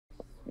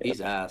He's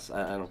ass.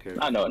 I don't care.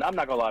 I know, and I'm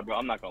not gonna lie, bro.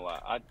 I'm not gonna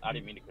lie. I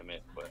didn't mean to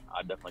commit, but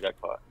I definitely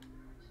got caught.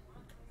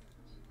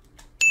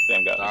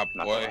 Spam got Nah,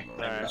 not boy.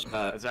 gonna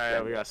lie. It's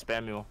alright, we got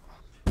spam mule.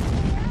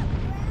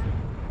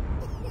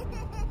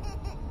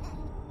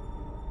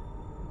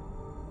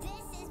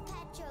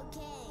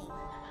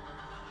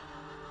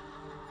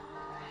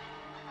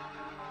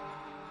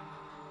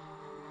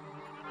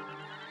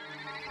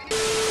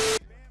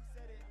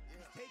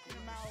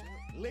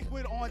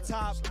 Liquid on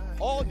top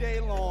all day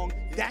long.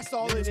 That's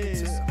all it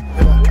is.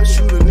 I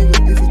shoot a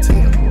nigga if he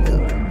tell.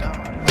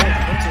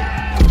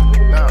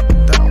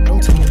 Down,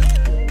 don't tell.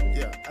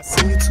 Yeah, I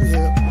see you to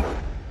hell.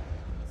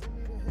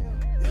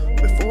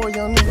 Before a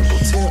young nigga go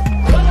tell.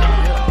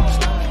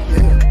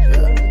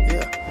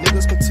 Yeah,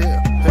 niggas can tell.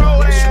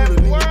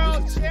 PROAM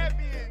World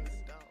Champions.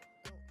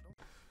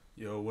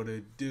 Yo, what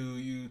it do,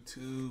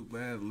 YouTube,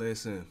 man?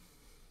 Listen,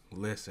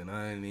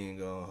 I ain't even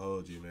gonna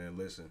hold you, man.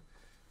 Listen.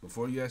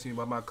 Before you ask me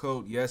about my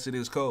cold, yes, it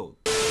is cold.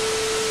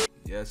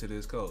 Yes, it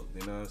is cold.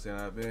 You know what I'm saying?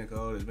 I've been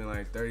cold. It's been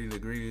like 30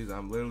 degrees.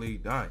 I'm literally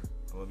dying.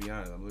 I'm gonna be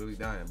honest. I'm literally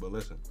dying. But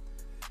listen,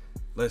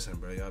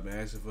 bro. Y'all been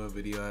asking for a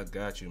video. I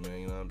got you,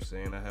 man. You know what I'm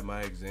saying? I had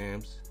my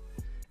exams.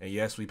 And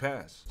yes, we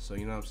passed. So,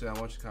 you know what I'm saying? I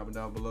want you to comment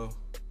down below.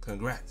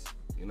 Congrats.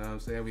 You know what I'm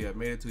saying? We have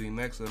made it to the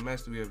next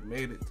semester. We have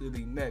made it to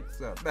the next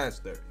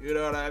semester. You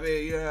know what I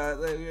mean? You know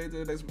what I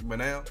mean? But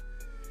now,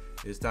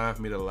 it's time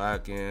for me to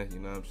lock in. You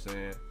know what I'm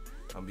saying?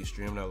 I'm gonna be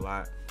streaming a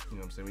lot. You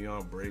know what I'm saying? We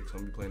on breaks. I'm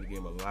gonna be playing the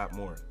game a lot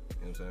more. You know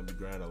what I'm saying? I'll be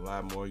grinding a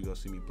lot more. You're gonna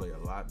see me play a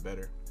lot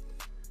better. You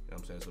know what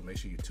I'm saying? So make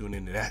sure you tune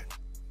into that.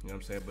 You know what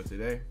I'm saying? But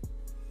today,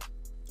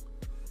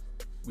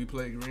 we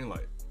played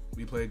Greenlight.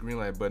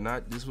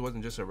 But this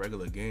wasn't just a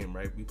regular game,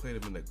 right? We played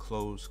it in the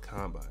closed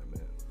combine,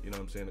 man. You know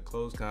what I'm saying? The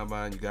closed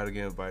combine, you gotta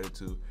get invited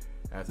to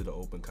after the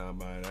open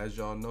combine. As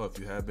y'all know, if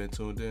you have been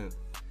tuned in,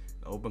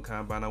 the open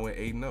combine, I went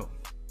 8-0.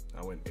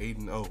 I went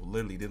 8-0,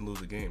 literally didn't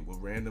lose a game with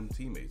random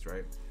teammates,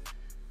 right?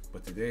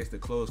 But today it's the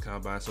closed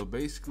combine. So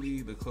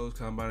basically the closed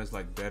combine is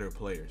like better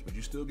players, but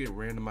you still get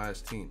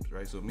randomized teams,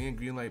 right? So me and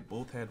Greenlight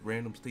both had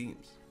random teams. You know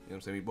what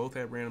I'm saying? We both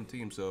had random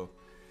teams, so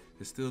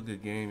it's still a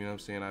good game, you know what I'm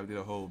saying? I did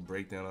a whole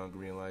breakdown on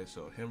Greenlight.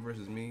 So him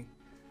versus me,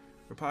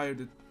 we're probably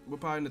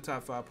in the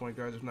top 5 point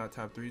guards, if not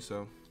top 3,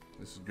 so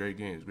this is great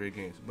games.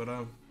 But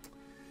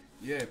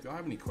yeah, if y'all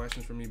have any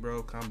questions for me,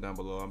 bro, comment down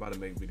below. I'm about to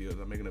make videos.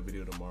 I'm making a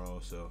video tomorrow.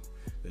 So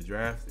the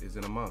draft is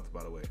in a month,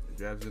 by the way. The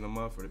draft is in a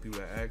month for the people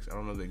that ask. I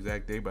don't know the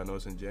exact date, but I know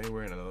it's in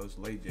January, and I know it's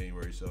late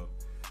January. So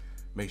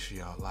make sure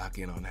y'all lock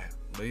in on that.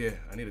 But yeah,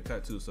 I need a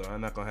cut too, so I'm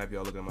not gonna have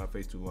y'all looking at my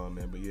face too long,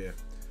 man. But yeah,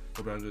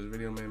 hope y'all enjoyed this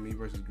video, man. Me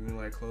versus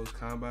Greenlight closed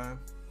combine.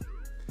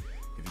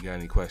 If you got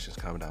any questions,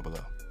 comment down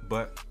below.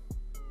 But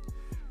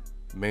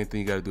the main thing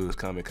you gotta do is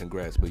comment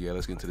congrats. But yeah,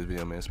 let's get into this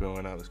video, man. It's been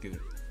one out. Let's get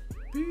it.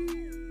 Peace.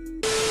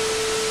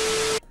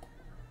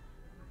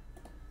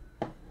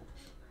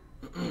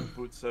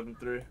 Boot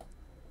 7-3.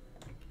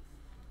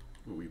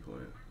 What we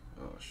playing?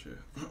 Oh shit.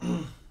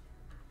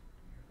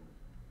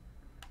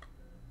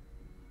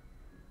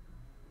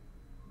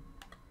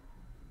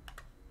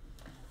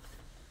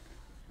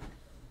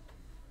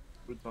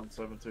 Boots on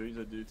 7-2. He's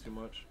a do too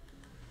much.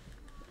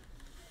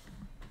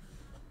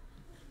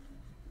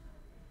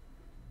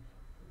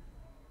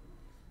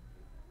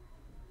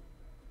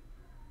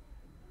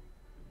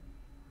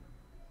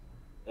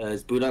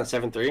 Is Boot on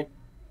 7-3?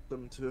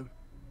 7-2.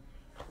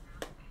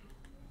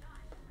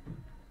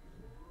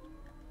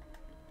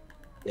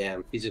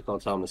 Damn, he's just gonna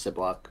tell him to sit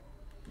block.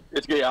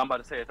 It's good. Yeah, I'm about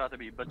to say it's about to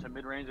be a bunch of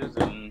mid ranges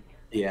and.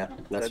 Yeah,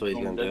 that's what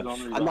he's gonna do.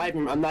 I'm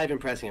not even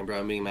pressing him,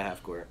 bro. I'm meeting my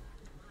half court.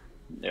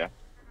 Yeah.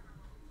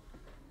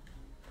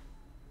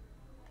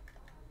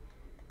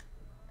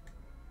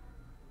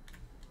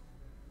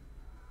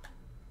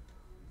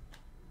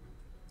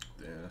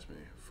 Damn, that's me.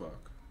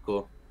 Fuck.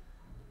 Cool.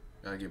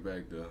 Gotta get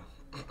back though.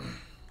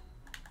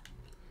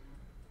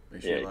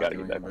 Make Yeah, you gotta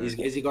get back.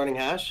 Is he guarding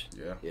hash?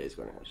 Yeah. Yeah, he's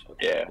guarding hash.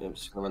 Okay. Yeah. I'm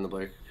just gonna run the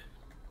break.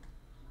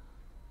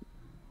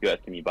 You guys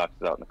can be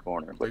boxes out in the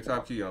corner. Play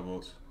top key on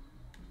votes.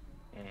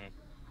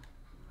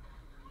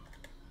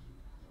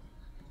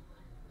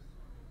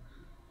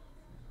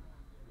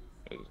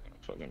 He's gonna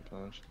fucking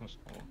punch. That's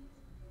all.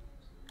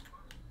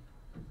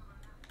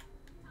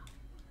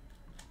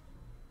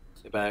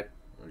 Sit back.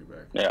 Oh, you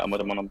back? Yeah, I'm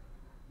with him on him.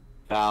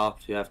 Foul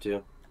if you have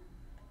to.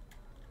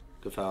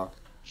 Good foul.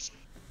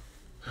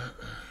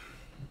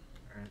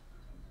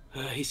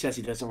 He says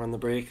he doesn't run the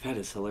break. That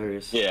is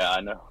hilarious. Yeah,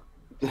 I know.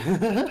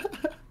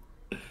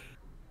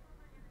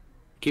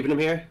 Keeping him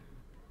here?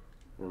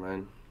 Never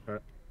mind.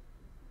 Alright.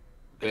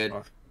 Good.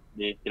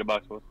 Yeah, get a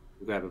box, boy.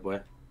 Grab it, boy.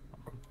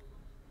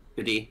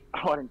 Good D.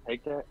 Oh, I didn't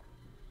take that.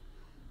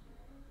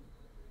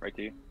 Right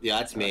to you. Yeah,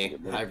 that's me.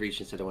 I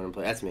reached instead of winning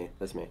play. That's me.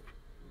 That's me.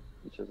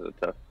 It's just a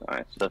tough.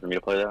 Alright, it's tough for me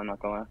to play that. I'm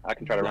not gonna lie. I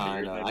can try to run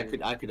it. No,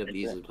 I could have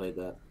easily played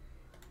that.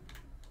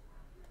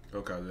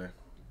 Okay, there.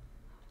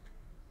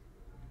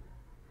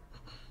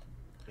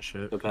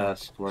 Shit. Good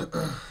pass. Come on.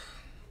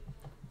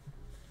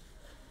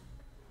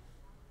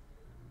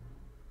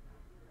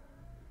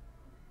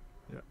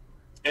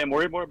 Hey, I'm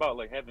worried more about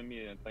like having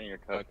me and playing your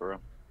cut, bro.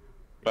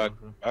 Back.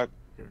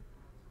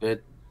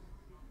 Good.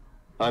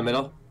 My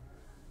middle.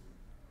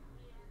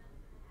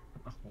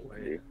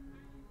 Wait.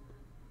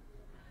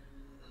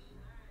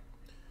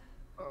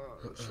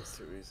 It's just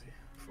too easy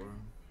for him.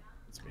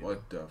 It's me.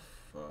 What the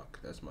fuck?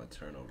 That's my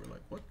turnover.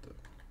 Like, what the?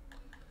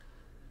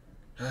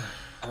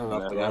 I don't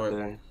know if I got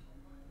there.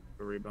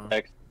 The rebound.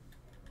 X.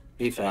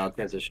 He fouled.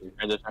 Transition.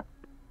 Transition.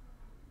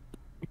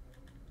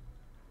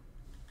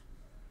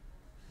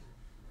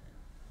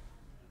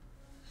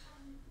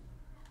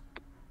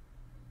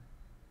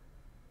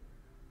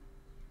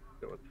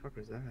 Yo, what the fuck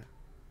was that?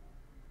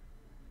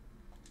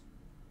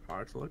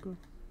 Hard to look at?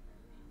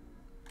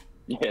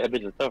 Yeah, that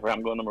bitch is tough, right?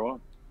 I'm going number 1.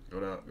 Go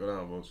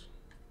down, Wolves.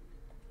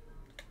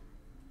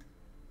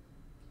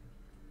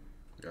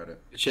 Got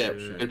it. Good chip.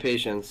 Yeah. Good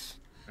patience.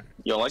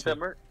 You don't like that,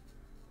 Mert?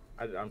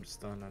 I'm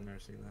stunned. I've never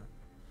seen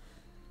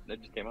that.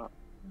 That just came out.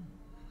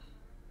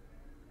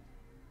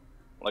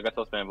 Like I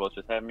told Spam Votes,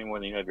 just have me more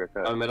than you have your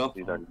cut. Middle.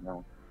 He's already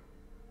known.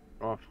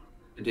 Off.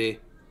 Good D.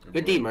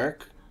 Good D,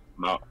 Merc.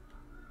 No.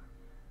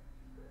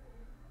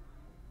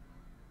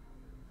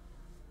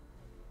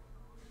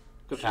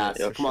 Good pass.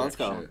 Yep. Come on, let's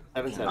go. Shit.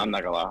 7-7. I'm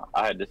not gonna lie.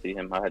 I had to see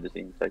him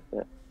take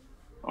that.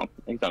 I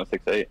think he's on a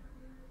 6'8".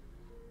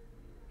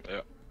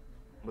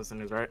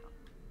 Listen is right.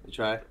 You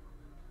try.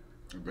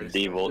 D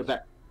Good Volts.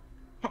 back.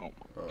 Oh my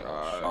Oh,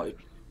 god. you Did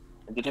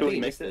I you think he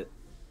make missed it.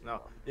 No.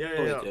 Yeah,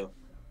 Oh, yeah, he yeah. do.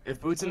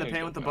 If Boots in the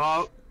paint with the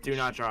ball, do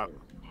not drop.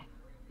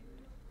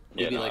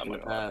 He'd be no, like I'm in the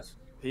not gonna lie. pass.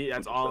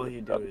 That's all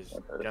he do is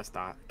guess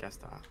that.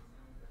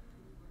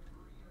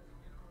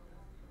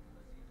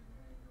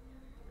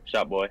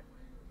 Shot boy.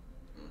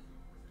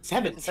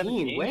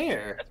 17?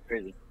 Where? That's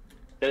crazy.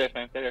 Stay there,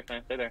 Spam.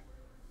 Stay there.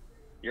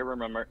 Your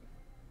room, Mert.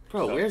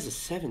 Bro, where's the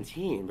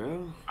 17,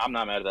 bro? I'm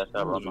not mad at that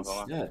shot, bro. I'm not Holy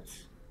gonna lie.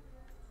 nuts.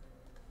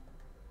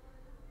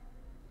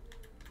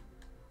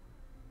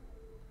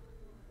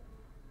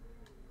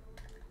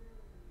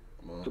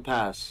 Come on. Good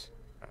pass.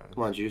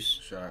 Come on, Juice.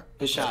 Shot.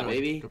 Good shot,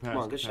 baby. Good Come pass,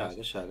 on, good good shot, pass.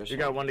 good shot, good You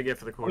shot. got one to give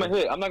for the I'm quarter. gonna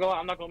hit. I'm not gonna lie.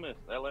 I'm not gonna miss.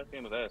 That last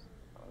game was ass.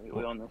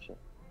 We on that shit.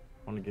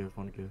 One to give.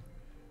 Come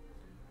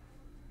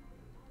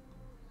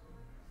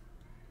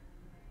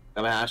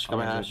on, Ash. Come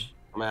on, Ash.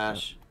 Come on,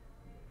 Ash.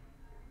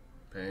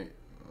 Paint.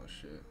 Oh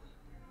shit.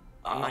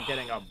 I'm not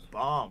getting a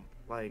bump.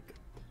 Like,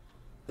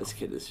 This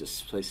kid is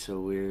just plays so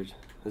weird.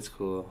 That's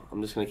cool.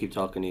 I'm just gonna keep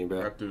talking to you,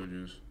 bro. Rap through,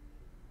 Juice.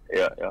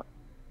 Yeah.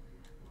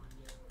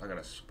 I got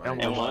a spike.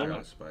 And I one.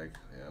 got a spike.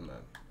 Yeah, I'm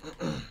not.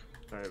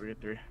 alright, we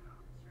get 3.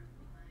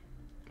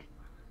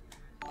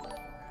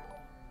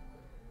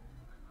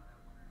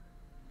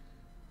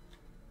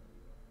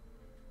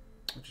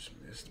 I just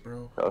missed,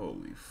 bro. Oh.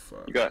 Holy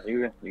fuck.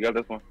 You got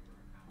this one.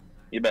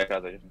 You back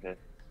out there just in case.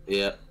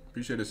 Yeah.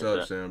 Appreciate the sub,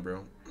 Okay. Sam,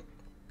 bro.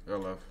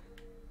 Got love.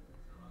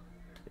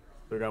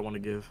 We got one to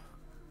give.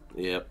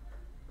 Yep.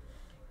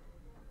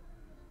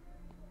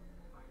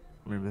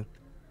 Maybe.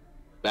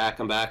 Back.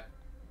 I'm back.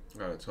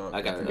 Gotta talk.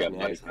 I got You it. got Yeah,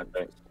 body it's-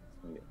 contact.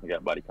 You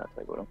got body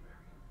contact with him.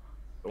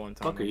 The one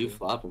time. Fuck are you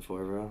flopping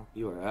for, bro?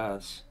 You are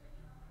ass.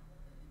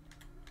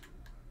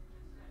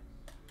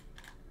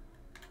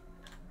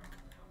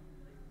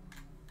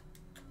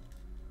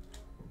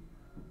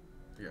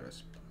 You got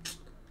us.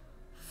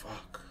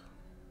 Fuck.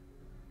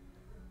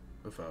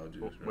 The foul, Juice.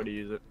 Bro. What do you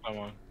use it? Come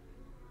on.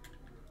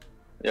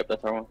 Yep,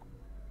 that's our one.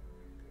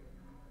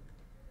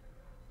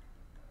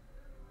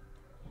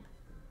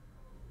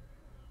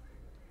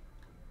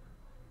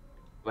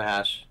 My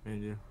hash.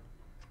 And you.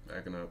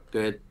 Backing up.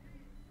 Good.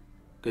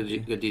 Good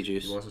D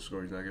juice. He wants to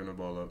score. He's not giving the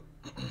ball up.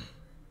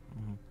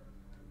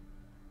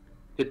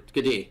 Good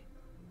D.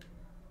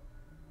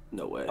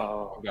 No way.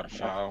 Oh, You got a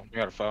foul. You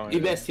got a foul. He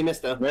missed. He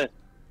missed though. Miss.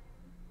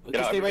 Okay,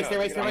 Get out, stay right. get Stay out,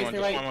 right. get Stay out. right. Stay Come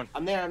on, right. come on.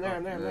 I'm there. I'm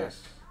there.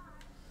 Yes.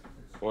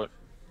 What?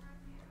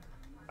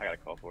 I gotta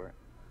call for it.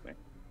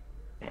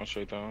 Come on,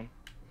 straight down.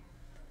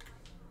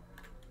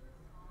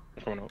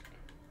 I'm coming up.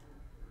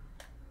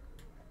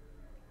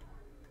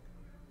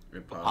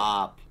 Good pop.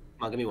 Pop.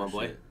 Come on, give me one, Good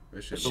boy. shit.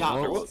 Good shit. Shot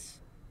Volts. Volts.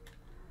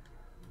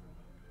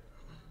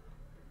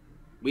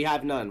 We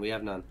have none. Me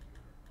and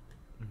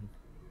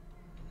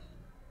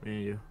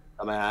you.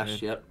 I'm a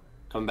hash. Yep.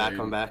 Come back.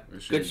 Come back.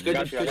 Good Good. shit. Good.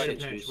 Got you, I got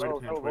Good you. shit. Throw,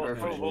 Juice. throw, vote, Perfect.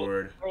 throw, vote,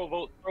 Lord.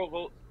 throw,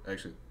 vote.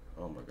 Actually,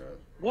 oh my god.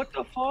 What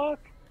the fuck?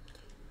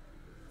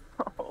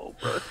 Oh,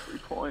 bro, that's 3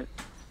 points.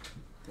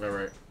 All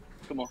right.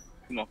 Come on.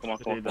 Good Come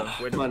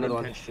on, another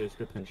one. pinch juice.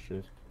 Good pinch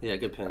juice. Yeah,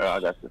 good pinch. I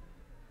got you.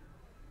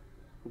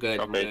 Good.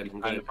 I'm Okay, good.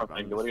 I'm I'm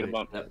good. What are you gonna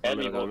bump? Yep, Add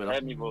me middle, vote. middle.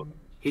 Add me vote.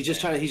 He's just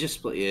trying to. He's just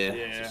split. Yeah.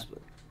 Yeah. he's just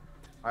split.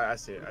 I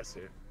see it.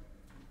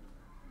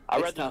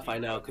 It's tough, I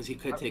know, because he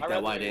could take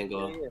that wide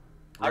angle.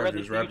 I'd rather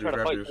Raptors, see you try to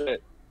Raptors, fight Raptors. for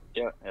it.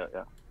 Yeah.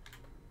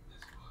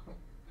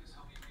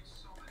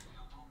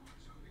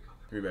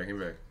 Give me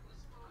back.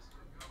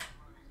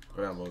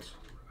 Go down, Volts.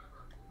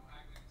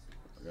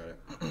 I got it.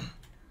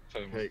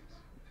 Hey,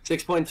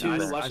 6.2.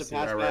 Nice. Watch I the see.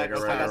 pass Right, back. right,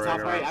 I right, got right, top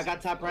right, right. right. I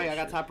got top right. I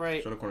got top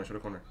right. Show the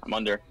corner. I'm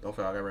under. Don't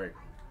foul. I got right.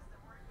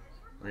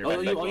 I'm here.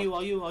 All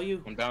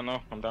you. I'm down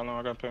now. I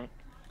got pin.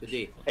 Good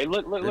D. Hey,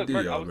 look, Good deal,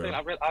 Merc, I was bro.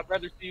 saying, I'd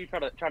rather see you try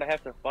to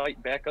have to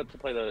fight back up to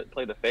play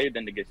the fade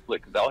than to get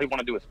split, because all he want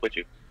to do is split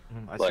you.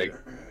 I see Like, it.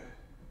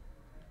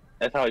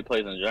 That's how he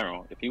plays in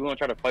general. If you want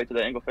to try to fight to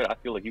the angle fit, I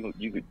feel like you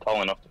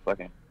tall enough to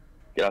fucking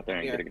get out there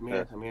and get a good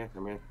pass. I'm here.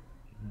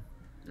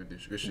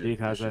 Good shit. D,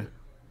 Good shit.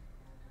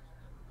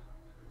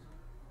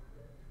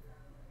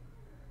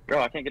 Girl,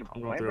 I can't get.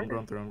 I'm going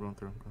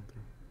through.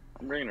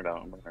 I'm bringing it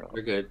out.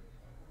 We're good.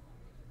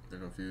 They're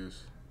confused.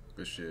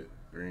 Good shit.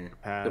 Green.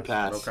 Pass. Good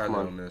pass. No Come Kaze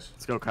on. on this.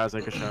 Let's go, Kaze.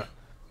 Good shot.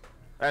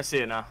 I see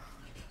it now.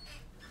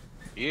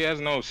 He has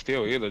no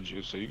steal either,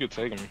 Juice, so you could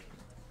take him.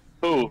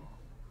 Who?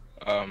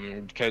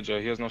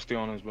 KJ, he has no steal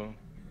on his bow.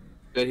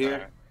 Good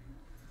here.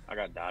 I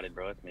got dotted,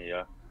 bro. It's me,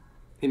 yeah.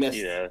 He missed.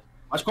 Yeah.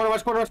 Watch corner. The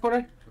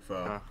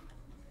foul.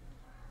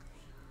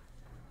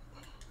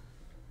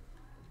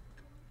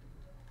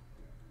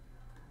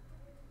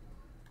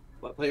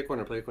 Play your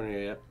corner. Yeah,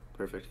 yeah.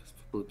 Perfect.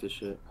 Flip this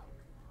shit.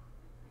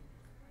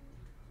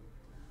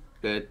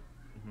 Good.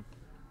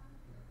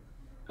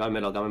 Got my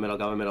middle.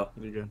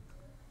 You're good.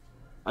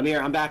 I'm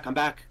here. I'm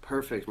back.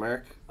 Perfect,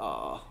 Mark.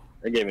 Oh.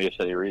 They gave me a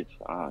steady reach.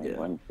 Yeah.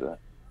 Went for that.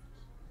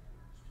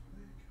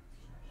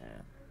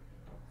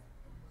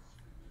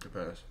 Good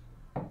pass.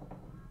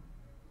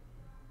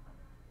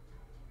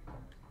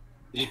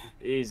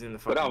 He's in the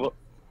But fucking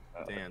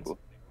I dance. cool.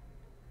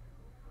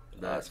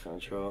 That's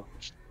control.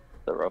 It's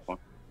a rough one.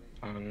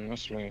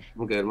 That's me.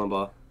 I'm good. My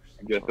ball.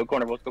 Good. Go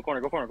corner, boys. Go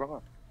corner. Got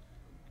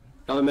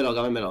my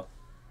middle.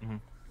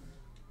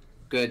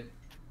 Good.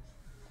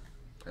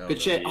 Hell Good no.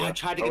 shit. Yeah. Oh, I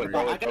tried to Throw get it, the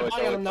ball. throw I it, got a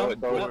body throw on it, him though.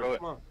 throw it.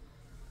 Come on.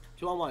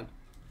 2-on-1.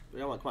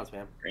 3-on-1. Good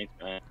man. Green,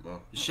 man. Come on.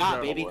 Shot,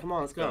 Go, baby. boy. Come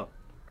on, let's go.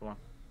 Come on.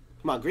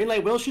 Come on.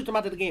 Greenlight will shoot them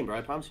out of the game, bro.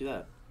 I promise you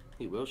that.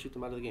 He will shoot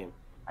them out of the game.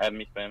 Have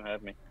me, spam.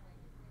 Have me.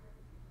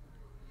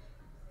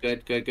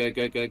 Good.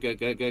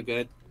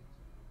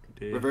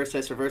 D. Reverse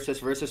this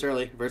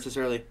early.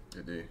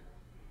 Good D.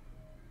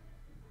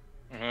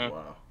 Uh-huh.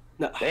 Wow.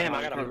 No. Damn,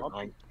 I got a I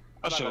bumper.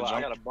 should have I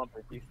jumped. got a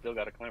bumper. You still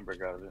got a clean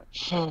break out of it.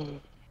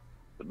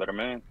 The better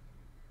man.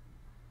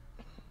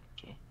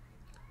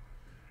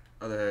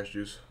 Other hash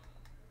juice.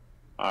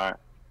 All right.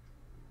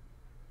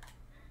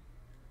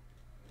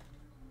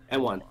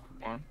 And 1.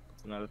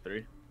 It's another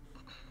 3.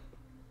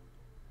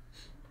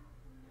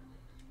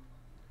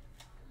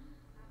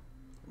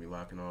 Let me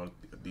lock in all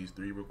these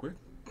 3 real quick.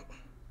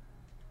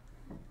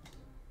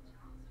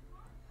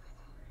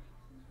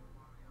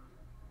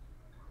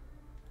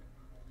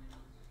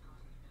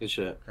 Good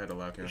shit. Had to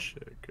lock in.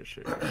 Good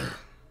shit.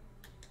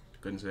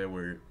 Couldn't say a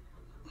word.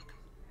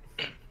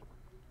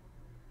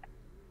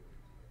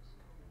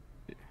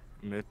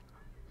 Mid.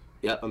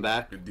 Yep, I'm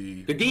back. Good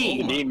D. Good D.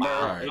 Good D, All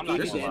man. right. I'm not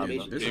This gonna lie, is man.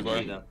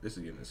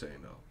 getting insane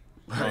though.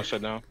 Oh,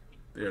 shut down.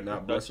 They are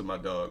not blessing my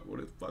dog. What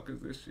the fuck is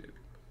this shit?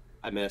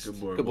 I missed. Good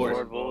board, Good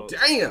board. Board.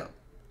 Damn.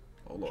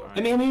 Oh lord.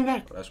 Let me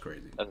back. Oh, that's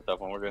crazy. That's a tough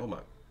one. We're good. Oh my.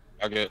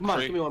 I get Come on,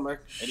 free. give me one,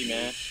 Mark. Eddie,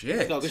 man. Shit.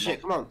 Let's go. Good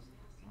shit. Come on.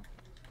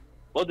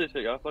 Flood this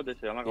shit, y'all. Flood this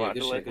shit. I'm not gonna Yeah, lie. good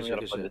Too shit, late. good We shit,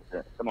 gotta good flood shit. this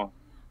shit. Come on.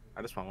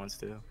 I just want 1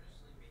 steal.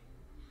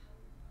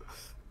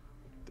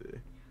 D.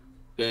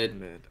 Good.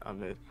 Mid. I'm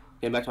mid.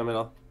 Getting back to my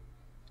middle.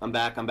 I'm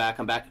back. That's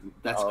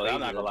Oh, crazy. I'm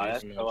not gonna lie. though,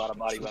 That's dude. a lot of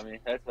body by me.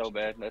 That's so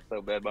bad.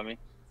 By me.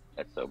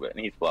 That's so bad. And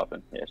he's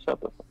flopping. Yeah,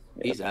 shut the fuck.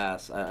 Yeah, He's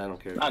ass. I don't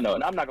care. I know.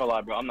 And I'm not gonna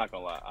lie, bro. I'm not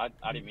gonna lie.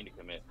 I didn't mean to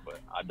commit, but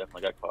I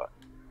definitely got caught.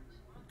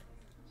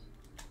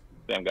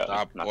 Spam got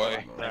Stop, me. Not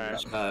boy. gonna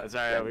lie. It's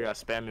alright. We got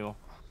spam mule.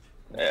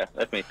 Yeah,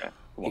 that's me, man.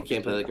 Come He on.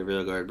 can't play like a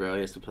real guard, bro.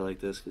 He has to play like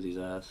this because he's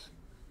ass.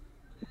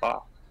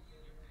 Wow.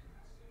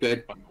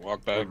 Good.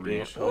 Walk back.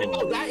 Reach.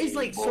 Oh, that is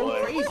like so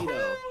boy. crazy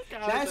though.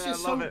 That's I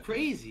just love so it.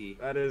 crazy.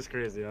 That is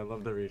crazy. I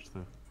love the reach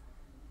though.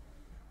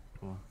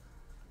 Come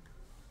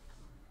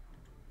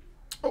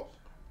on.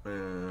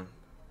 Man.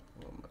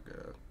 Oh my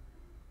god.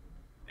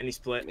 And he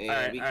split. Man,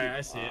 Alright, we I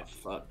see it.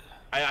 Fuck.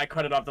 I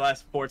cut it off the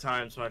last 4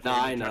 times, so I No, figured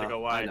I he'd try to go know.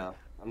 wide. I know.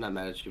 I'm not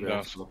mad at you, bro. No,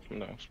 It's cool.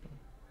 no.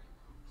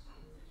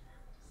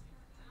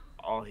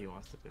 All he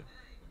wants to do.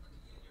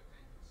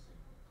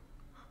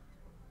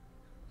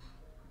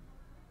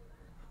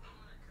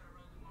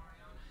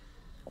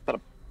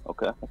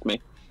 Okay, that's me.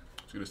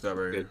 Just gonna stop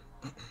right Good.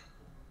 here.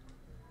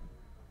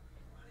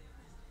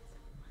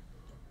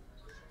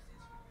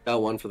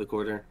 Got 1 for the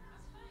quarter.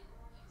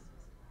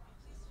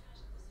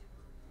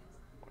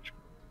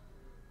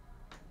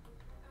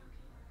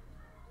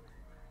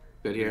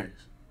 Good here.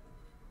 Jeez.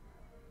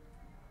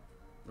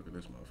 Look at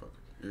this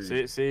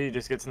motherfucker. See, he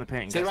just gets in the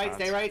paint. And Stay gets right, shots.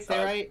 stay right,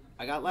 stay right.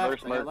 I got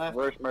left. I got left.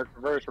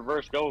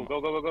 Reverse.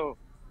 Go.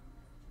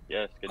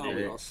 Yes, good Oh,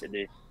 D. yes. Good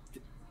D.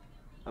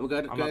 I'm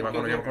good. I'm Good. up,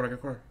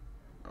 Good. Corner.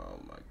 Oh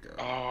my god.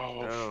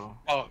 Oh, Oh.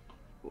 fuck.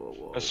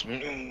 Whoa. That's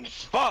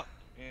fuck.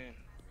 Man.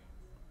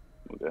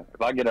 Okay.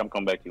 If I get up,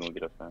 come back to you and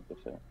get us fast.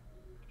 That's it.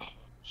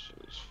 Shit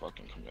is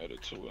fucking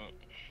committed to it.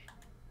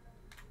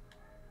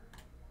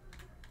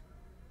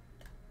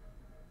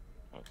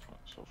 That's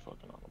so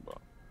fucking all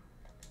about.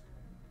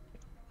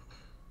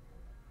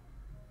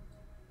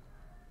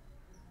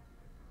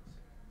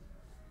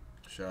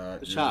 Shot.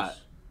 Good juice. shot.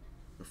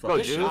 The Go, fuck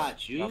Good Juice. shot,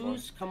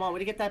 Juice. Come on, way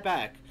to get that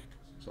back.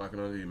 Slacking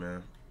on you,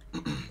 man.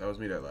 That was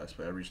me that last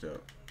play. I reached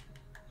out.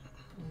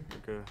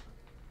 Okay.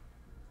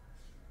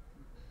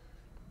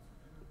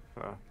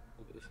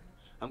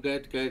 I'm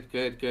good, good.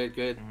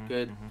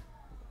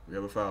 We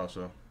have a foul,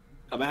 so.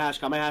 Got my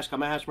hash,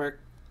 Merc.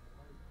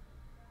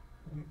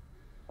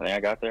 I think I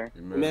got there.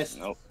 You Missed.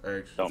 Nope.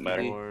 X. Don't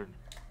matter. Lord.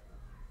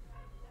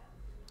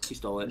 He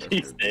stole it.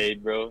 He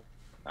stayed, bro.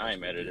 I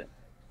ain't mad at it.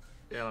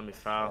 Yeah, let me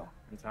foul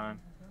in time.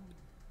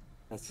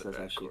 That's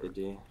actually a good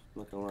D.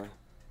 Not gonna lie.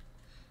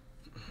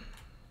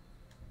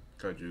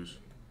 Cut juice.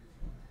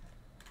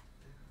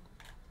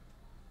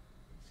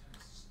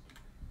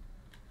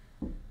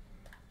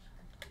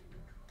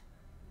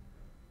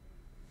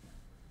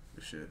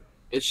 Good shit.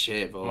 It's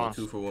shit, bro. Come on.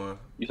 2 for 1.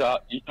 You saw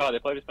how they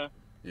played this, man?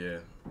 Yeah.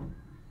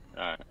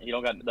 Alright. You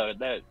don't got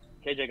that.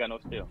 KJ got no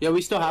steal. Yeah,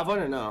 we still have one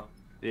or no?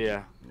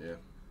 Yeah. Yeah.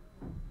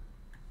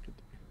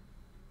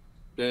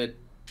 Good.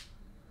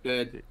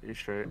 Good. You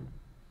straight.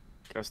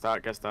 Guess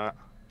that. Got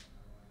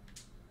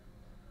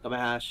my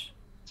hash.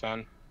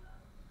 10.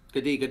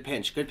 Good D, good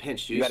pinch,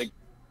 juice. You gotta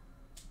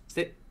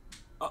Sit.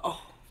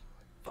 Oh.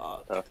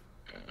 Fuck.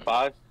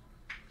 5.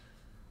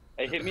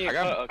 Hey, hit me. I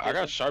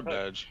got sharp cut.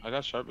 edge.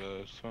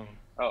 So.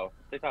 Oh,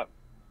 stay top.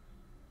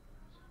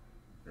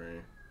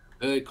 Green.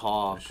 Good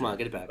call. Good Come on, shit.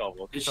 get it back. Oh,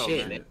 well, Good Oh,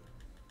 shit, man.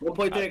 man.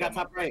 1.3, I got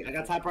top right.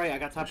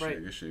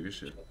 Good shit. Good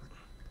shit.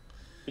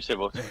 You shit,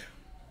 boss.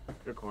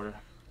 Good quarter.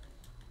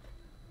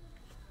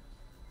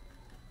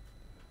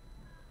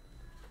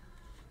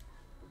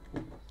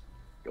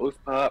 Goes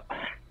up.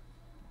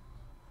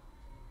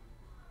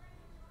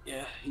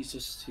 Yeah, he's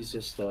just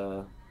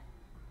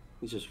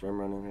rim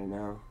running right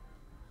now.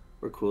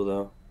 We're cool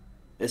though.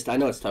 I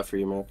know it's tough for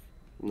you, man.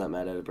 I'm not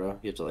mad at it, bro.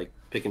 You have to like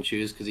pick and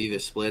choose because he either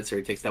splits or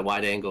he takes that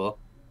wide angle.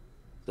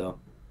 So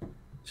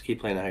just keep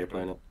playing it how you're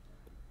playing it.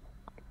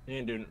 He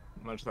ain't doing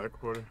much that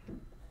quarter.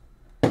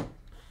 I'm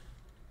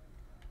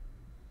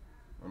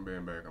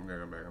getting back. I'm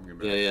getting back.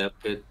 Yeah,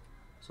 good.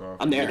 So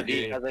I'm there. I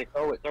was like,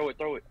 throw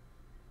it.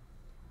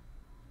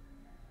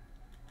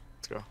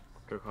 Let's go.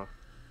 Good call.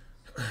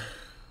 I'm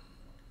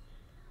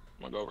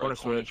gonna go Corner right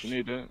corner if switch.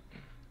 you need it.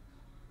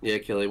 Yeah,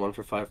 Kelly, 1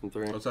 for 5 from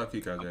 3. What's up,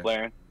 Key KJ?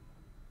 Flaring.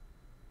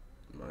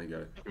 No, you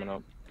got it. Coming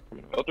up.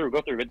 Go through.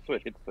 Get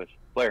the switch.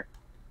 Flare.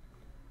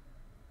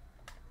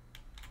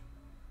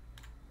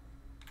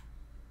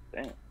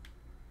 Damn.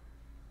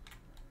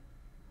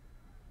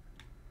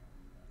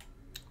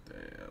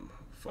 Damn.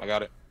 Fuck. I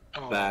got it.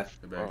 Oh, Back.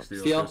 The back. Oh.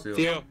 Steal.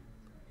 Steal.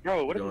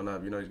 Bro, what He's is going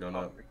up. You know he's going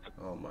up.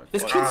 Oh my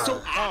This god. kid's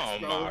so Oh ass,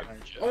 bro. my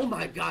Oh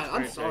my god,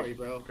 I'm Great sorry, take.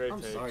 bro. Great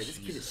I'm take. sorry. This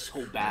kid is Jesus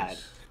so bad.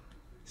 Christ.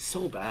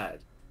 So bad.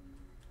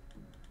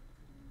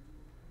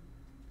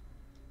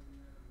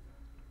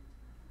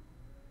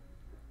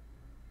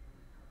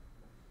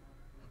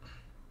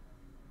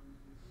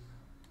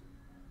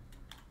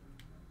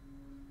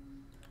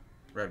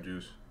 Rap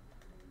juice.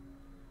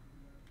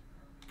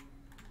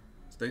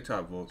 Stay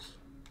top volts.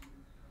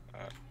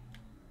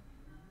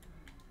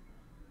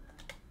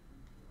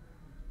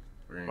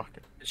 Green. Fuck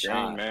it. Good Green,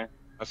 shot. man?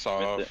 That's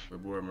all. Missed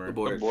Good board, man. Good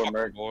board. Board,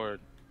 Merc. Board.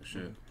 Good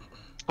shit.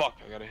 Fuck,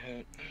 I got a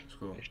hit. It's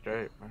cool. You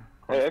straight, man. Hey,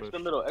 Corner extra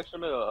switch.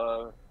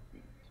 middle.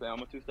 Say I'm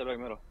a 2-step back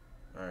middle.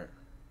 Alright.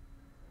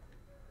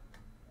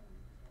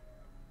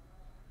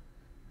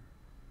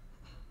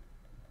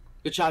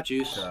 Good shot,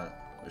 Juice. Shot.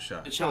 Good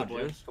shot. Good shot, Good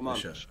boy. Juice. Come on.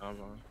 Good shot.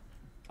 I'm on.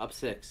 Up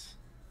 6.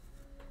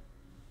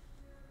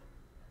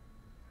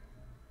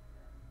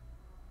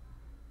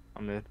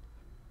 I'm mid.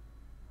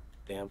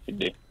 Damn. Good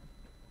D.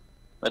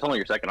 That's only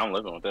your second. I'm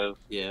living with those.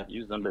 Yeah.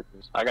 Use them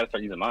bitches. I gotta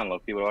start using mine low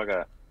key. What do I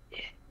got?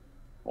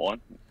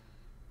 1.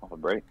 Off a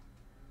break.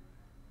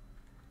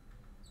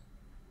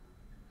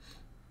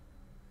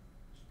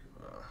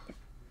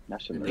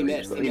 That shit He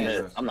missed. He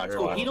missed. I'm not Yeah. So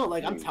going. he don't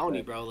like. I'm telling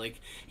you, bro. Like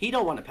he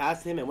don't want to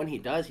pass to him, and when he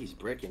does, he's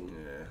bricking.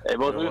 Yeah. Hey,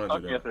 both You we don't was wanna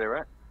talking do that. yesterday,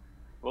 right?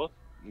 Both?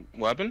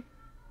 Weapon?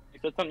 You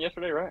said something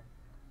yesterday, right?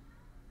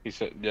 He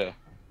said, yeah.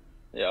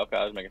 Yeah, okay,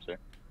 I was making sure.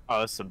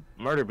 Oh, it's a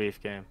murder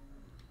beef game.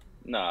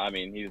 No, I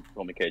mean, he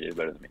told me KJ is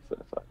better than me, so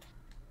that's fine.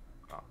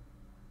 Oh.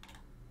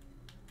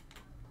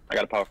 I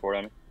got a power forward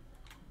on me.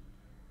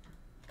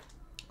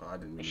 Oh, I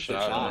didn't mean to Good shoot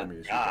that. shot. I didn't mean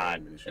to shoot that. I God,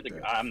 didn't mean to shoot it's a,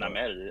 that. I'm not Fuck.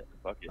 mad at it.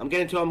 Fuck it. I'm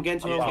getting to him. I'm getting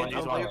to him. I'm I'm following,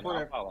 getting to him. I'm Play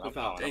corner. Good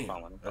foul. Damn,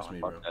 that's me,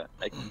 Fuck bro.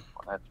 that. Hey,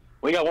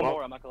 we got one Well-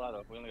 more. I'm not gonna lie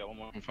though. We only got one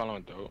more. I'm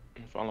following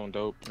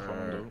dope.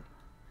 Alright.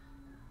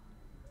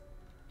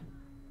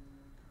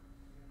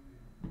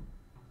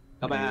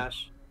 Got my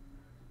hash.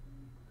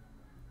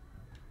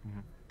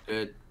 Mhm.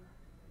 Good.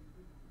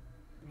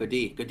 Good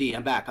D. Good D.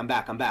 I'm back. Come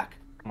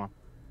on.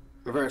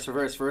 Reverse.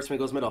 First one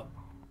goes middle.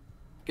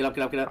 Get up.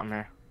 I'm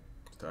here.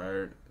 He's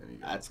tired.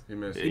 And That's- he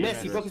missed. He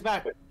missed. He broke his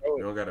back. We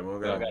don't got him. We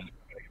don't got him.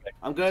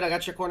 I'm good. I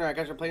got your corner. I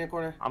got your playing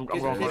corner. I'm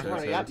Get going your for it.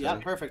 corner.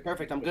 Yep.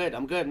 Perfect. I'm good.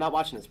 I'm not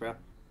watching this, bro.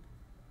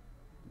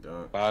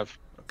 Done. 5.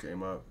 I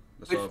came up.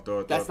 That's Good. off. Throw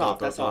it. That's off.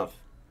 That's off.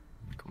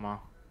 Come on.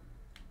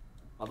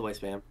 All the way,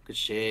 spam. Good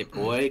shit,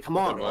 boy. Come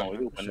on. Come on,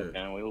 we open Shit. this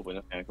can. We open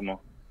this can. Come on.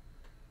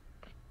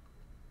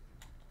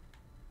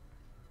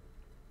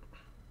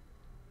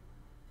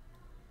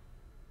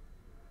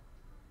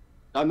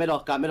 Got middle.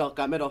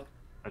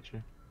 Got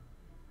you.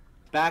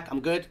 Back. I'm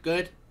good.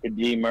 Good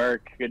D,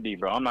 Merc. Good D,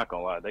 bro. I'm not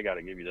gonna lie. They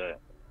gotta give you that.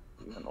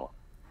 You know.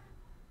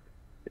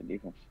 Good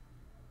defense.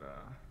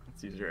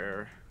 Let's use your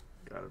error.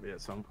 Gotta be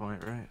at some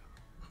point, right?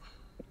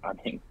 I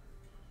mean,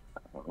 I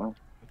don't know.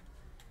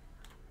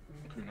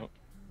 Nope.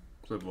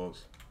 Flip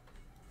balls.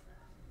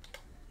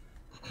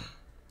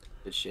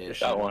 Good shit.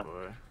 That one.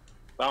 Boy.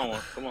 Found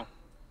one. Come on.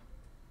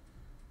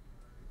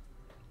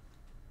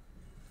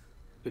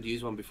 Could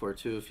use one before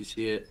too if you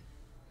see it.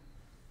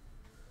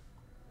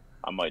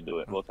 I might do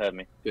it. Both have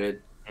me.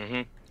 Good.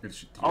 Mm-hmm. Good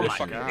shit. Oh Good my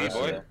shit. God. Yes,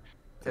 boy. sir.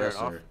 Tear Yes, it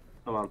off. sir.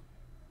 Come on.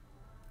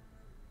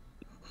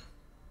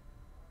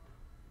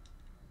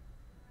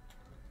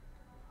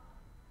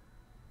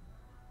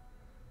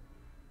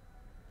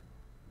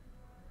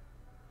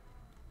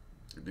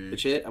 Good Good D.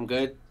 shit. I'm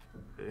good.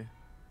 Good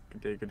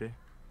day, good day.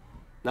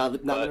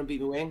 Not gonna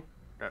beat me, Wayne.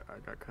 I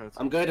got cuts.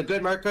 I'm good. I'm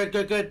good, Mark.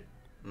 Good.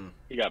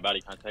 He got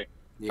body contact.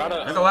 Yeah. Try I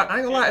ain't to-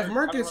 gonna lie. If Yeah,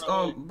 Merc I gets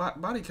don't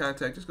body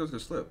contact, just goes to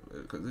slip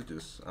because it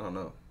just I don't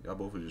know. Y'all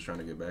both are just trying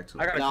to get back to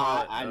I it. gotta No,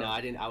 call it, I know. though.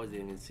 I didn't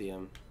even see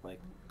him. Like,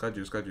 Cut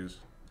juice.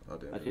 Oh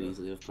damn. I could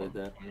easily have played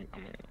that. I mean,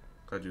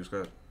 Cut juice.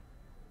 fuck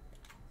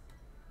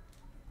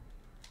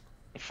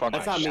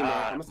That's my not me, man.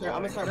 shot, I'm gonna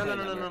start. boy.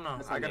 No. No.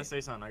 That's I not gotta me.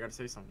 say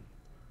something.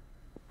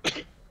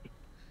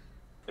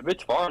 If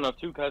it's far enough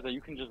too, guys, that you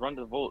can just run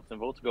the volts and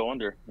volts go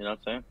under. You know what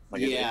I'm saying?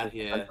 Like Yeah, it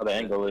yeah. depends how the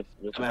angle is.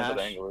 It just depends how the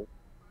Smash. angle is.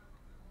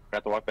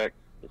 Got to walk back.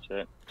 Good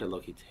shit. Good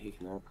low-key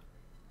taking that.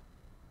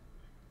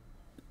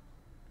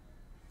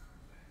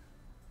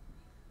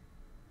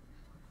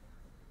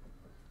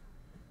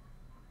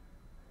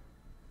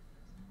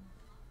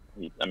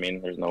 I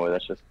mean, there's no way.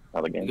 That's just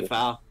how the game Good is.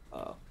 foul.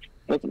 Oh.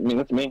 That's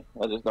me.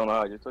 I just don't know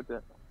how you took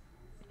that.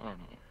 I don't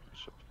know.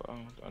 Shit, foul.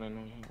 I didn't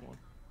know you had one.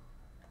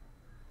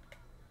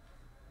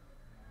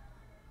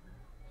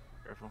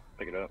 Careful.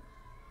 Pick it up.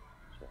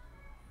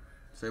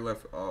 Say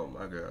left. Oh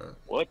my god.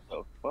 What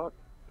the fuck?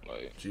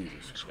 Like, Jesus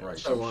that's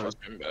Christ. so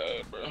fucking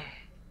bad, bro.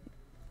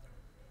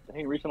 They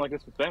ain't reaching like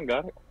this with Sam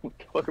got it. What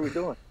the fuck are we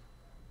doing?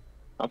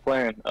 I'm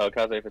playing.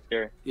 Kaze, if it's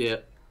scary. Yeah.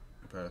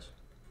 Pass.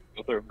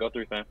 Go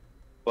through, Sam.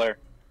 Flare.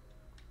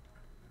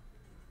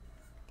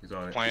 He's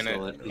on it. Playing He's it.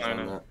 on it. He's Playing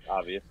on it. that.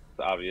 Obvious. It's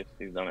obvious.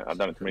 He's done it. I've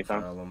done it too many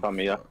Couldn't times. foul him. Tell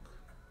me, yeah.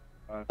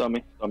 Fuck. Tell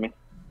me.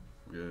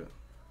 Good.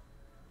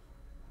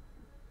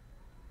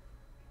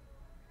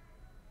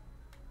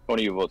 One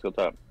of you votes go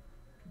top.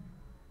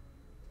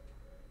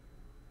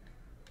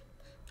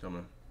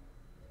 Coming.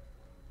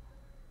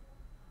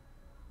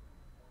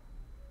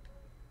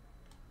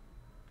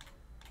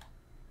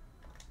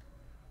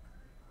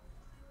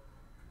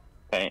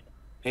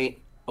 Paint.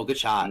 Oh, good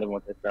shot. Another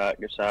one that shot.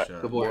 Good shot.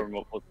 Good Good board.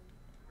 More remote.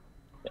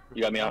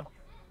 You got me out.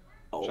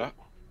 Oh. Shot.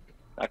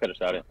 I could have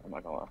shot it. I'm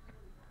not gonna lie.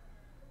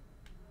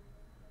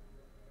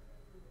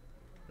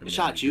 Good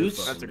shot,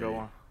 Juice. That's a good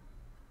one.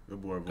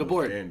 Good board. Good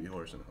board. And you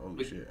horsing. Holy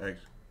Good- shit. X.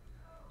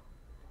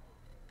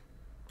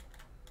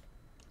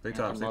 Stay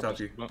top, T. I got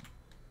you.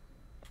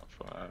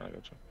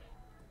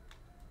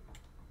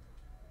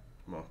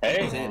 Come on.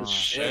 Hey. He's in.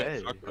 Shit.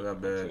 Hey. Fuck I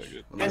got that. badge.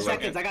 Good. 10 Left,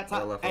 seconds. I got left,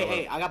 top. left,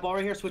 Hey, left. I got ball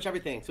right here. Switch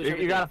everything. Switch You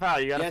everything. gotta foul.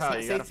 You gotta Yes, foul.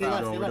 You gotta stay foul.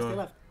 left. We're Stay doing-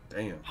 left.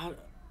 Damn. How?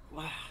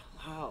 Wow.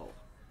 How?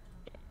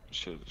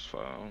 Shit is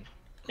foul.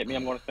 Hit me.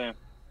 I'm going to Sam.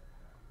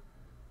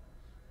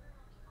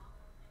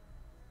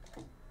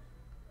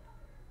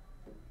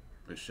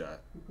 Good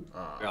shot.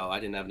 Ah, Bro, I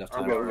didn't have enough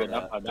time. We're for good.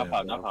 that.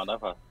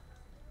 Not five.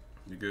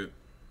 you good?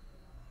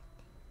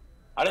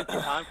 I didn't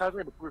take time, Kaze,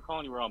 but we were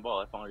calling you were on ball.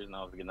 That's the only reason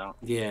I was getting out.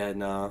 Yeah,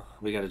 no.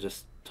 We gotta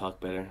just talk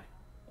better.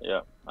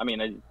 Yeah. I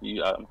mean, I'm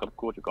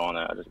cool with you calling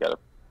that. I just got to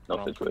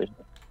know situation.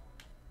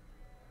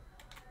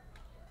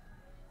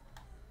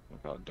 Look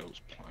how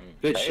dope's playing.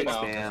 Good Hey, shit,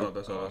 now. Sam.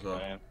 That's all.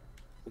 Man.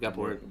 We got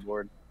bored.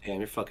 Board. Damn,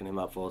 you're fucking him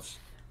up, Fultz.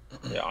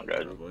 Yeah, I'm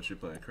good. Oh, boy, you're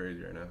playing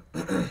crazy right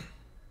now.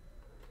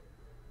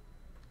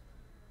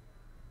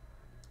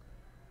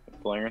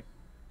 Flaring.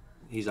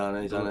 He's on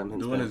it. He's on him.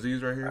 Doing his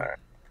Z's right here. Alright.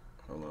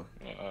 Hold on.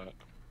 Yeah,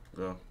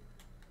 Go.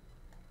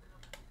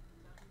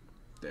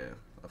 Damn.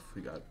 I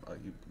forgot.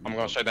 I'm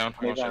gonna shut down.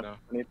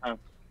 Anytime.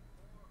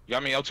 You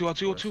got me L2.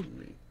 That's me.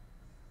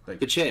 Thank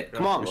Good you. shit.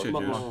 Come on. Good shit,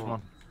 Come Juice. on. Come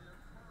on.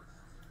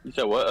 You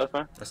said what,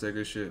 man? I said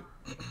good shit.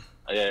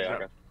 Yeah, I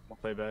got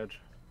Play badge.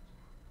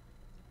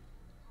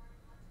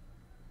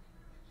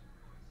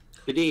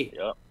 Good D. you.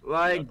 Yep.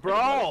 Like,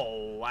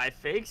 bro, I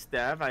fake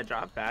step, I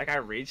drop back, I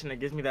reach, and it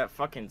gives me that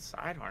fucking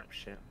sidearm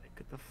shit. Like,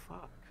 what the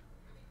fuck?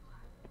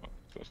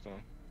 Just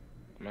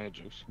I'm at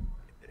juice.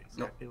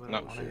 Exactly what I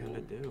No. wanted him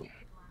to do.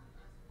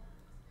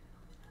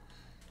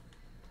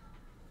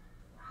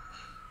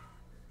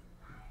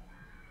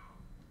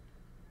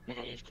 I'm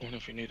gonna leave corner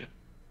if you need it.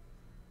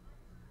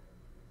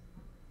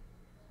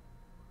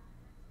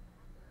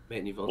 Mate,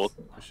 any Well, votes?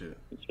 Good shit.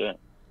 Good shit.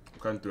 I'm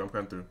coming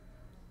through.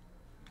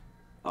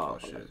 Oh,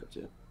 shit.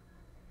 shit.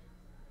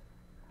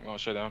 I'm gonna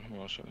shut down.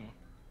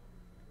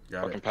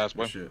 Got Fucking it. pass,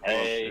 boy. Good shit.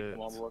 Hey, shit.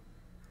 come on, boy.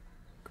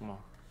 Come on.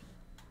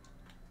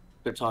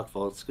 Good talk,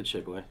 Fultz. Good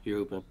shit, boy. You're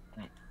open.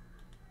 You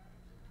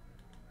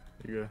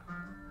good?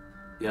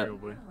 Yep. Yo,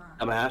 boy.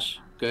 I'm Ash.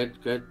 Good.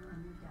 You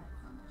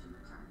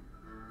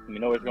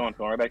know where it's going.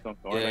 Going right back to him.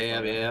 Going right back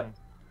to him. Yeah.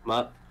 I'm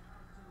up.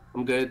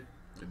 I'm good.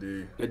 Good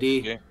D. Good D.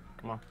 Yeah.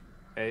 Come on.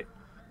 Hey.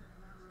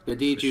 Good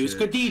D, Good Juice. shit.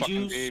 Good D, Fucking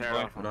Juice. D,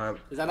 bro. When I have,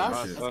 Is that good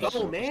us? shit. Let's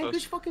go, man. That's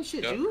Good fucking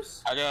shit, Yep.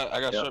 Juice. I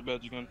got Yep. shirt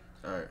badge again.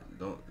 All right,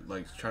 don't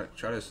like try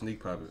to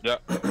sneak pop it. Yeah.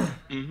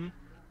 Mm-hmm.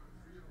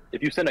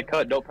 If you send a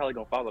cut, Dope probably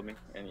gonna follow me,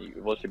 and you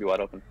Will should be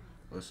wide open.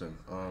 Listen,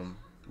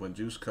 when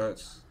Juice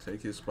cuts,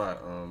 take his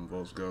spot.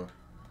 Volts, go.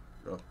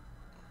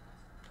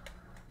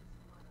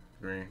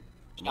 Green.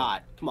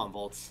 Shot. Come on,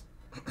 Volts.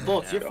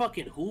 Volts, you're Yeah.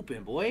 fucking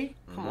hooping, boy.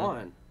 Come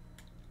on.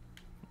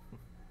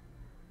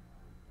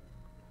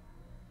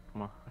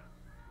 Come on.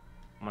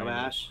 Come on,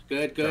 Ash.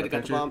 Good, Try to good. Got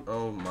pinch the it. bump.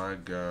 Oh my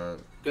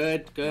god.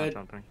 Good, Not good.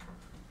 jumping.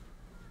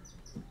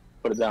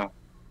 Put it down.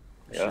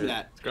 Yeah. Do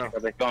that. Let's go.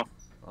 How's it going?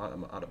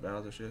 I'm out of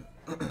bounds and shit.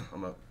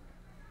 I'm up.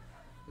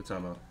 Good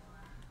timeout.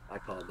 I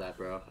called that,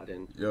 bro. I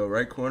didn't. Yo,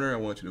 right corner, I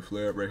want you to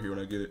flare up right here when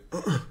I get it.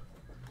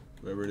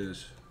 Whoever it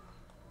is.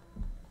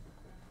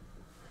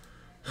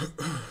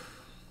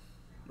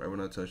 Right when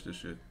I touch this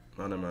shit.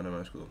 No, never mind,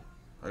 that's cool.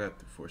 I got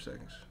 4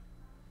 seconds.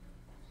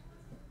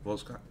 Well,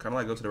 it's kind of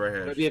like go to the right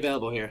It'll hash. be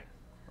available here.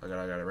 I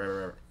got it,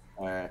 right.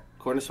 All right.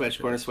 Corner switch,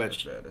 corner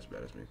switch. That's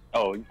bad, that's me.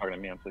 Oh, you talking to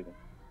me? I'm sleeping.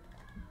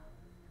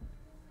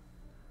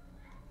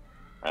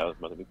 That was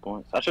about to be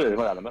points. I should have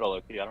went out the middle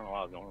of the key. I don't know why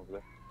I was going over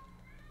there.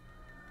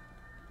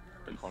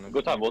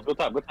 Go top, Wolf. Go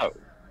top. Go top.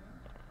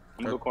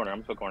 I'm gonna go corner. I'm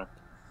gonna go corner.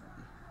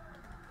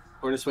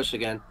 Corner switch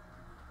again.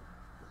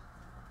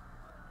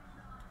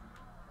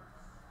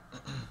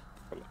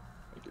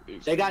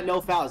 They got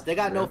no fouls. They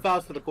got no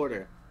fouls for the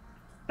quarter.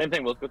 Same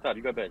thing, Will. Go top.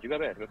 You got bad. You got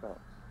bad. Go top.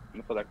 I'm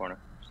gonna fill that corner.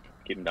 Just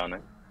keep him down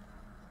there.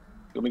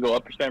 Let me go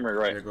up your spam or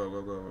right? Yeah, go.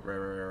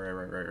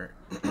 Right.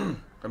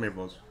 Come here,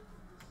 Bulls.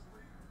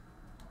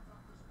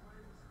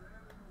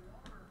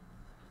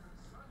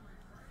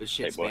 Good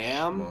shit, Hey, boy.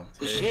 spam. Come on.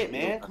 Good shit,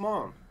 man. Come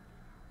on.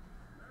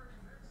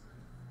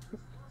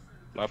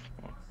 Left.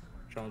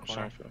 Showing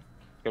corner.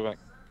 Go back.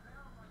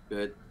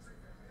 Good.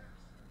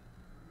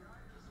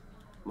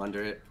 I'm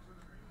under it.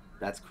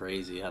 That's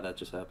crazy how that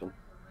just happened.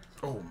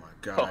 Oh my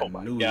god, Oh I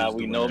my knew God, he was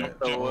we doing know that. him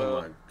so Oh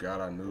well. my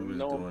god, I knew he was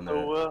No, doing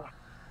so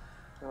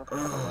that. I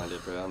don't mind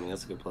it, bro. I mean,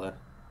 that's a good play.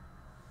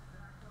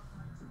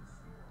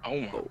 Oh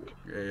my god.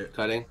 Yeah,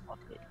 Cutting.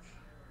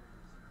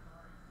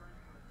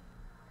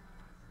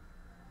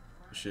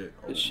 shit.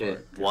 Oh Good my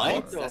shit. God.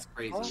 What? That's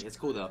crazy. It's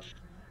cool, though.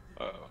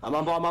 I'm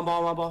on ball, I'm on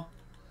ball, I'm on ball.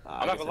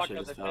 I'm not gonna lock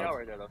up. Stay out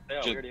right there, though. Stay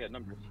out. We already had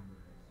numbers.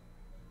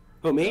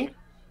 Who, me?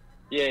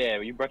 Yeah.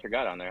 You brought your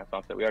guy down there. That's what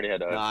I'm saying. We already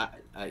had.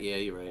 No, yeah,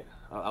 you're right.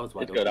 I was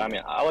wide It's good. open. I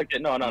mean, I like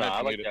it. No. Match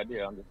I like made the it.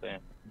 idea. I'm just saying.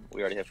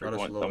 We already had Try 3 to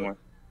points slow somewhere. it.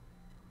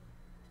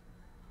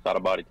 It's out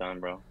of body time,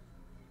 bro.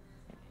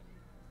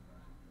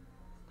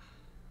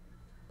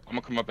 I'm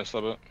gonna come up and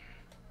sub it.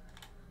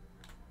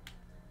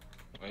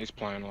 Oh, he's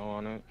playing low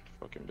on it.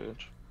 Fucking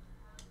bitch.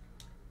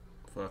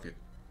 Fuck it.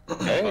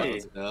 Hey,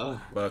 Let's go.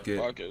 Fuck it.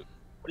 Fuck it.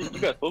 you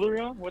got foolery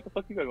on? What the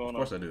fuck you got going Of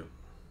on? course I do.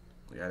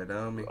 You got it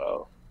down on me.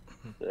 Oh,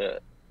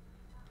 shit.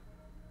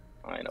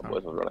 I ain't no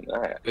boys was running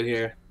that. Good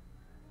here.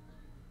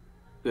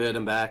 Good,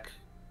 I'm back.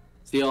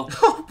 Steal.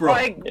 Bro,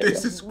 Right.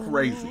 this is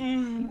crazy.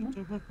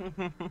 The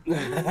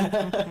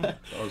That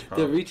was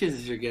powerful.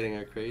 reaches you're getting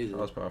are crazy. That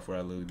was powerful.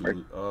 I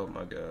literally. Oh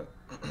my god.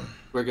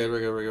 We're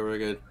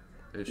good.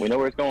 This We know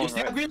where it's going, Stay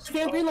on right? green,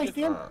 stay on green light,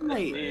 stay on green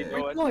light. Me, Yeah.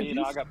 bro, it's Come on, me.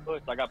 No,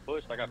 Juice. I got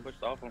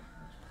pushed off him.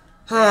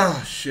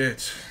 Ah,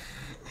 shit.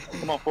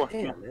 Come on, 4.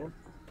 Damn, man.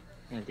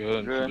 I'm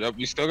good. Good. Yep,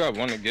 we still got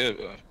one to give.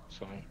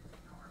 So,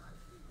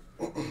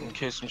 in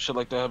case some shit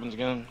like that happens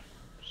again,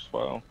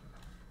 swell.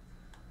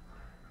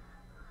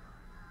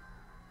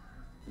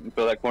 You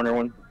feel that corner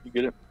one? You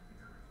get it?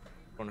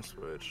 Corner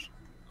switch.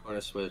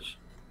 Corner switch.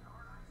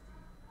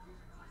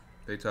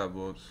 They top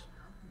Wolves.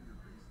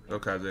 Go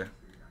Kaze.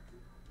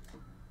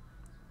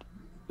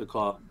 Good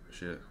call.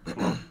 Shit.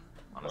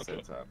 Honestly, Okay.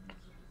 it's up.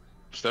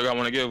 Still got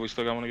one to give. We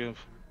still got one to give.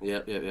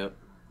 Yep.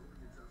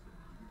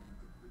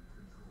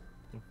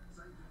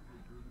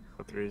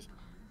 For threes.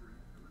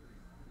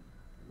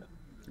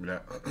 Give me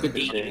that. Good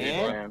D, Shit,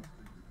 man.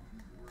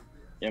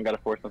 You don't gotta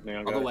force something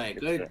on All guys. the way.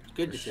 Good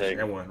Good decision.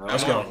 And one. bro.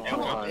 Let's go.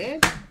 Come on, man.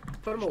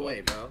 Put him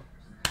away, bro.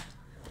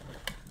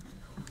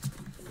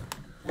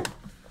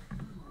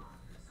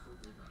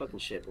 Fucking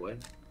shit, boy.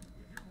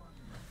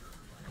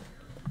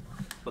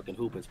 Fucking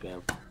hoop and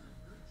spam.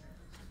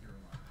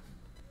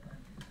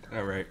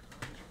 All right.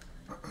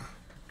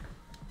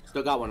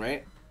 Still got one,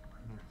 right?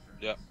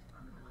 Yeah.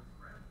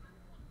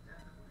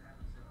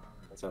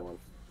 That's that one.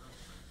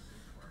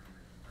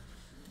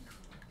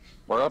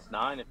 We're up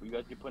 9. If you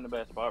guys get put in the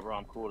bad spot, bro,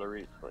 I'm cool to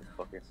reach. Like,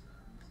 fuck it.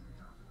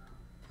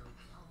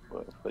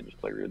 Well, just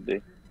play real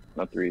D.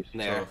 Not threes.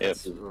 There. So,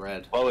 That's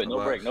red. Oh, wait, no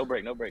Relax. break, no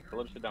break, no break.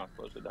 Slow shit down,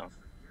 slow shit down.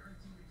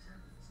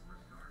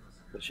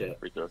 Good shit.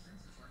 Free throws.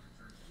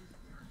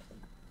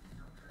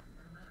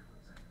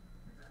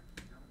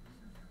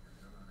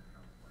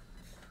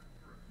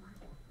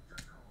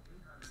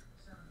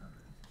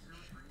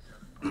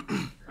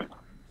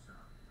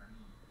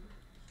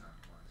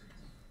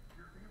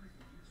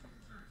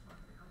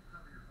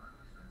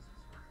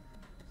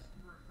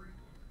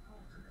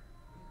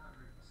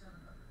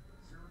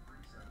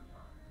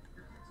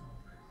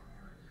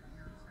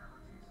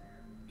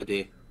 Good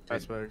D.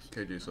 That's works.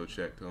 KJ so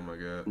checked. Oh my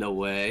god. No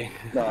way.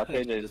 No,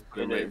 KJ Just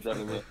put him KJ right in is front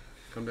of definitely. me.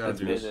 Come down, That's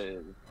Juice. KJ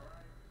is.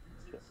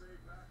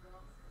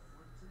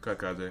 Cut,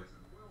 Kaze.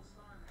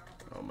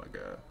 Oh my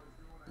god.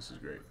 This is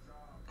great.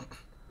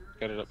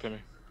 Get it up, Timmy.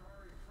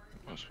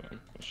 That's fine.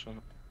 That's shot.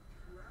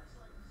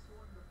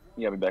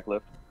 You got me back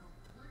left.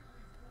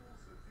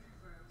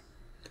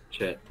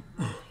 Shit.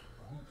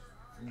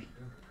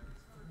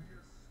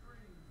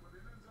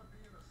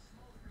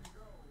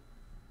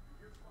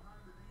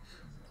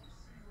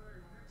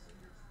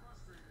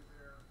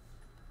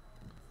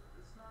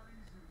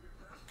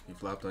 He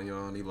flopped on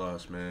y'all and he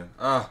lost, man.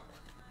 Ah,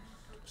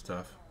 it's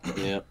tough.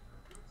 Yeah.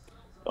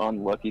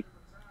 Unlucky.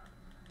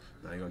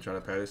 Now you gonna try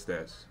to pad his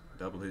stats,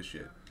 double his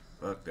shit.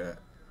 Fuck that.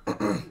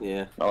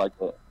 Yeah. I like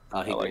that.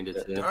 Oh, he I like greened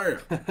it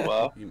that. too. Damn.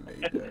 Wow. He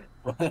made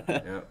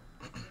that. Yep.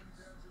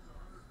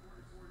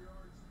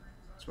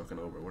 It's fucking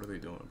over. What are they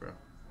doing, bro?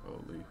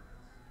 Holy.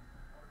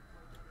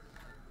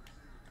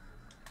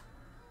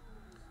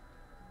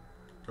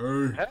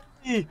 Hey.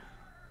 Hey.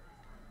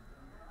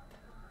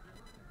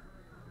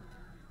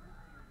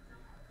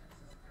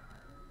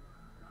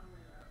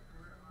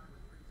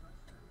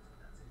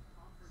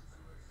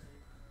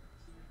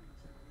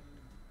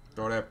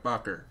 Throw that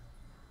fucker.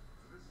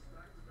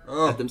 Got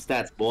Oh, them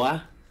stats,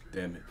 boy.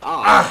 damn it.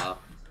 Ah.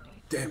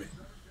 Damn it.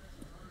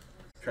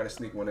 Try to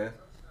sneak one in.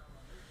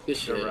 Good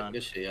shit. run.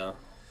 Good shit, y'all.